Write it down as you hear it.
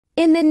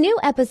In the new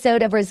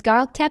episode of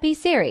Ruzgarlitepe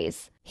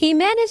series, he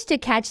managed to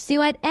catch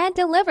Suet and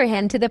deliver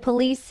him to the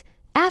police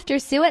after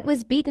Suet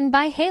was beaten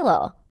by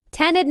Halo.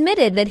 Tan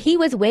admitted that he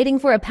was waiting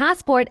for a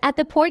passport at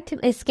the port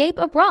to escape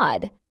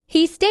abroad.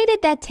 He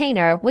stated that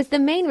Taner was the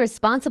main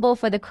responsible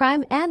for the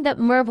crime and that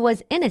Merv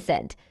was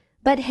innocent,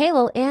 but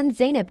Halo and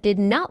Zeynep did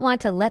not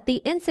want to let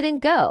the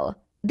incident go.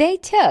 They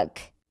took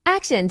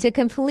action to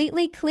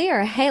completely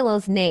clear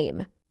Halo's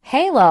name.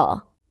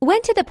 Halo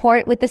went to the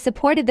port with the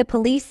support of the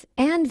police,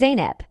 and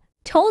Zeynep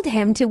told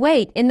him to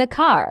wait in the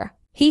car.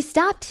 He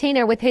stopped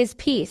Taner with his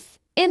piece.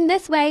 In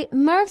this way,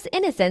 Merv's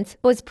innocence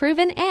was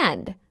proven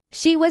and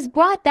she was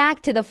brought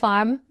back to the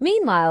farm.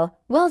 Meanwhile,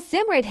 while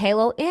Zimrit,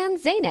 Halo, and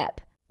Zeynep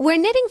were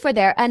knitting for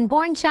their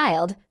unborn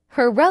child,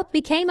 her rope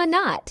became a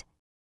knot.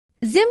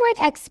 Zimrit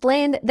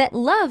explained that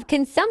love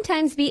can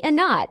sometimes be a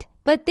knot,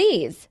 but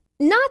these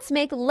knots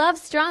make love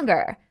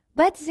stronger.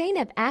 But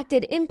Zeynep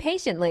acted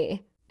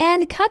impatiently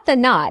and cut the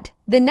knot.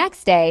 The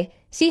next day,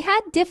 she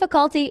had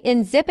difficulty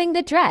in zipping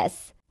the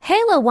dress.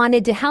 Halo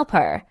wanted to help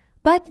her,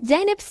 but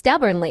Zeynep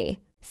stubbornly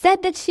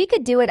said that she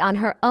could do it on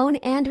her own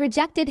and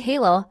rejected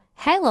Halo.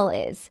 Halo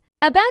is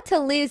about to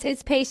lose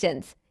his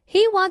patience.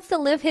 He wants to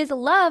live his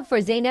love for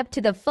Zeynep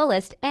to the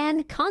fullest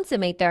and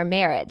consummate their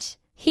marriage.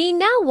 He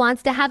now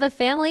wants to have a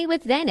family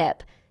with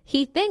Zeynep.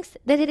 He thinks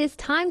that it is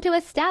time to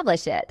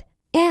establish it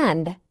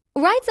and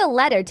writes a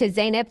letter to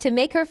Zeynep to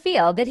make her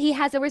feel that he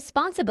has a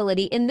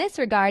responsibility in this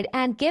regard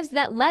and gives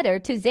that letter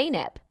to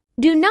Zeynep.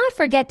 Do not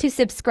forget to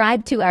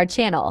subscribe to our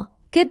channel.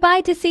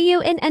 Goodbye, to see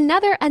you in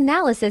another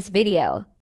analysis video.